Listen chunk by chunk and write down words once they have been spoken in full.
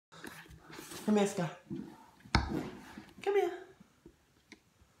Come here, Skye. Come here.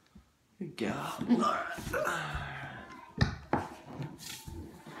 Good girl.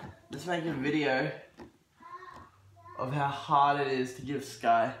 Just making a video of how hard it is to give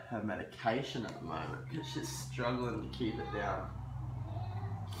Skye her medication at the moment because she's struggling to keep it down.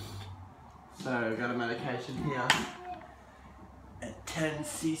 So I've got a medication here and 10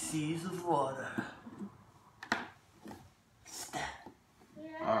 cc's of water.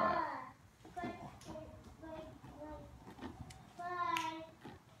 Alright.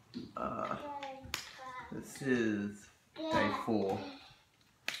 This is day 4.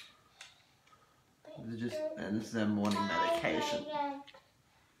 This is their morning medication.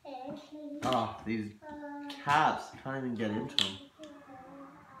 Oh, these cats, can't even get into them.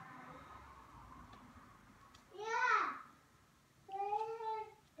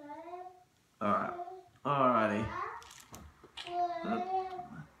 Alright, alrighty.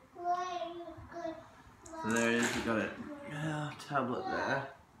 So there it is, you got it. Tablet there.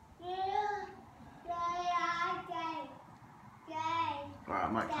 Alright, I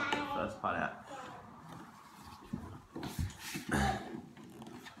might cut the first part out.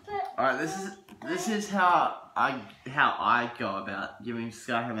 Alright, this is how I go about giving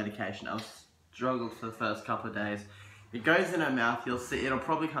Skye her medication. I've struggled for the first couple of days. It goes in her mouth, you'll see it'll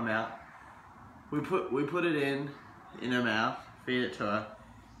probably come out. We put it in her mouth, feed it to her.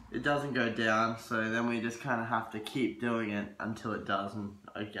 It doesn't go down, so then we just kind of have to keep doing it until it does. And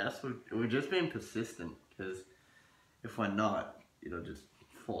I guess we're just being persistent, because if we're not, it'll just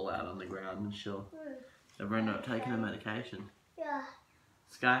fall out on the ground and she'll never end up taking her medication. Yeah.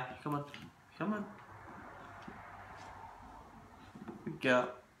 Skye, come on, come on. Good girl.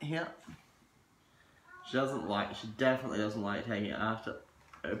 Here. She definitely doesn't like taking it. I have to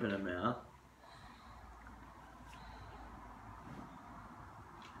open her mouth.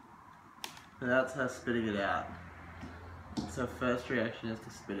 So that's her spitting it out. So first reaction is to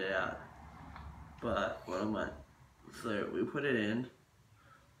spit it out. But what am I? So we put it in.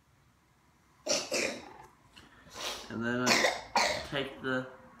 And then I take the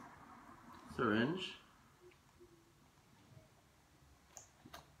syringe.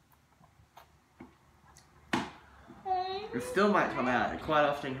 It still might come out. It quite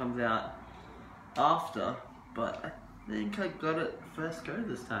often comes out after, but I think I got it first go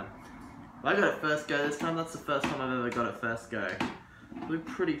this time. If I got it first go this time, that's the first time I've ever got it first go. We're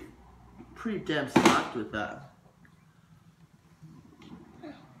pretty damn smart with that.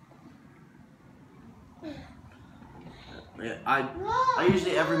 Yeah, I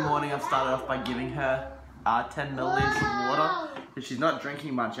usually every morning I've started off by giving her 10 milliliters of water, because she's not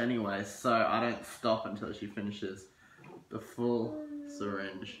drinking much anyway, so I don't stop until she finishes the full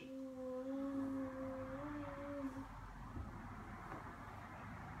syringe.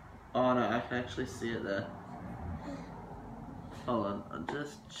 Oh no, I can actually see it there. Hold on, I'll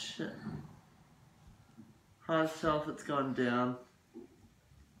just check. Hard to tell if it's gone down.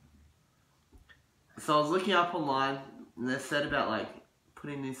 So I was looking up online, and they said about like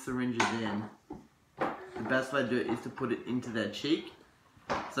putting these syringes in. The best way to do it is to put it into their cheek.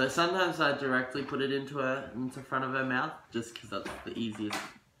 So sometimes I directly put it into front of her mouth, just because that's the easiest,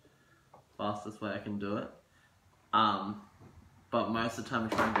 fastest way I can do it. But most of the time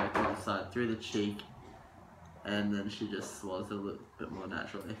I try and go through the side, through the cheek, and then she just swallows it a little bit more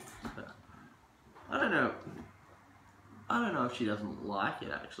naturally. But I don't know if she doesn't like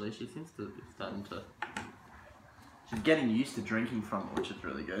it actually. She seems to be starting to... She's getting used to drinking from it, which is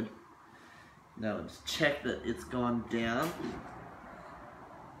really good. Now let's check that it's gone down.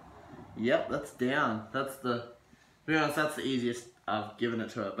 Yep, that's down. That's the... To be honest, that's the easiest I've given it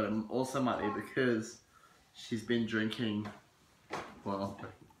to her, but it also might be because she's been drinking... Well,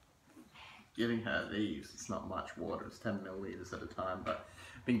 giving her these, it's not much water, it's 10 milliliters at a time, but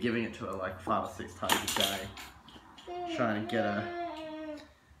I've been giving it to her like 5 or 6 times a day, trying to get her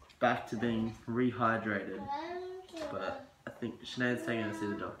back to being rehydrated. But I think Sinead's taking her to see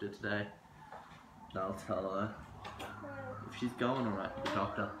the doctor today, and I'll tell her if she's going alright to the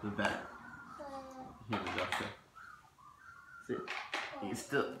doctor, the vet. Here's the doctor. See, you can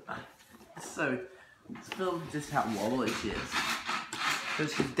still, so, let's film just how wobbly she is. So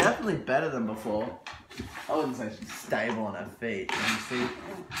she's definitely better than before. I wouldn't say she's stable on her feet. And you see,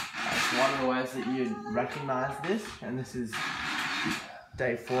 that's one of the ways that you recognise this. And this is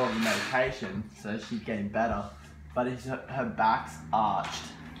day 4 of the medication, so she's getting better. But her back's arched.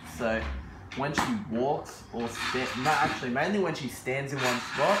 So when she walks or mainly when she stands in one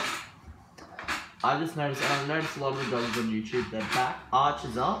spot, I just noticed, and I've noticed a lot of the dogs on YouTube, their back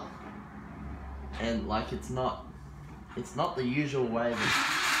arches up. And like it's not the usual way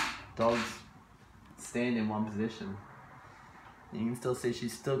that dogs stand in one position. You can still see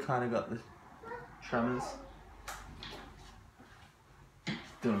she's still kind of got the tremors.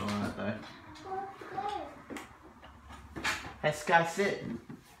 Doing alright though. Hey Skye, sit.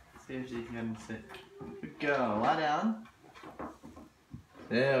 See if she can sit. Good girl, lie down.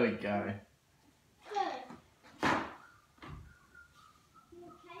 There we go. I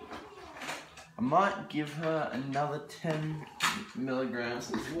might give her another 10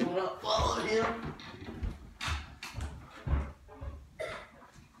 milligrams of water while I'm here.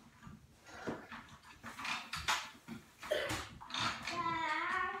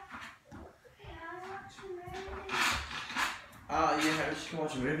 Yeah, she can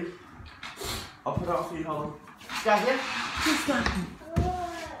watch a movie. I'll put it on for you, hold on. Skye, here. Here, Skye.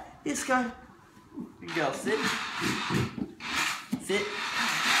 Here, Skye. Good girl, sit. Sit.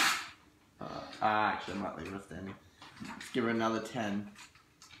 Actually, I might leave her standing. Let's give her another 10.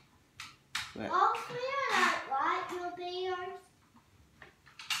 Wait. All three are like white, your beers.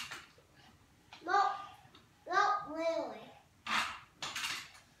 Not really.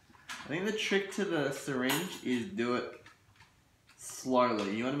 I think the trick to the syringe is do it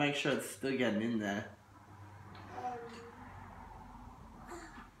slowly. You want to make sure it's still getting in there.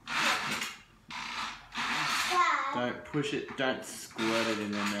 Don't push it, don't squirt it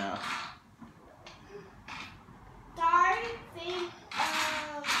in her mouth.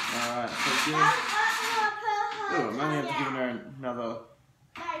 Alright, so give her... Oh, I'm only have to give her another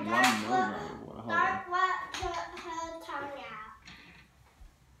 1 milligram of water. Hold on.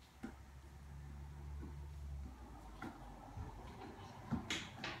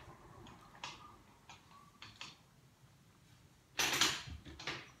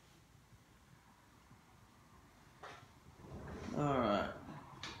 Alright.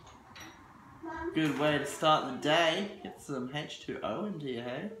 Good way to start the day. Get some H2O into your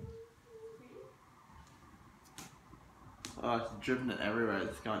hair. Oh, it's dripping it everywhere.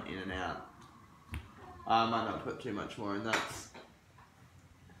 It's going in and out. I might not put too much more in that.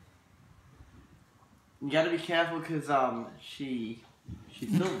 You gotta be careful because she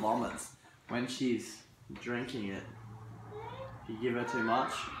still vomits when she's drinking it. If you give her too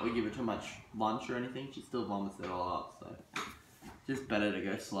much or give her too much lunch or anything, she still vomits it all up. So just better to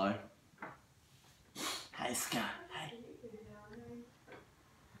go slow. Hey, Skye. Hey.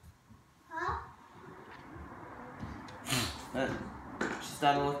 Huh? She's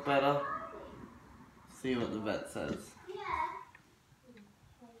starting to look better. See what the vet says. Yeah.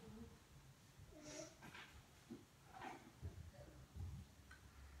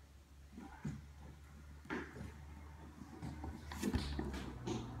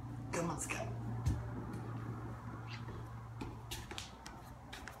 Come on, Skye.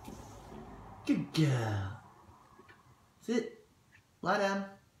 Good girl. Sit. Lie down.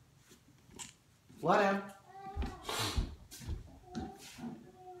 Lie down.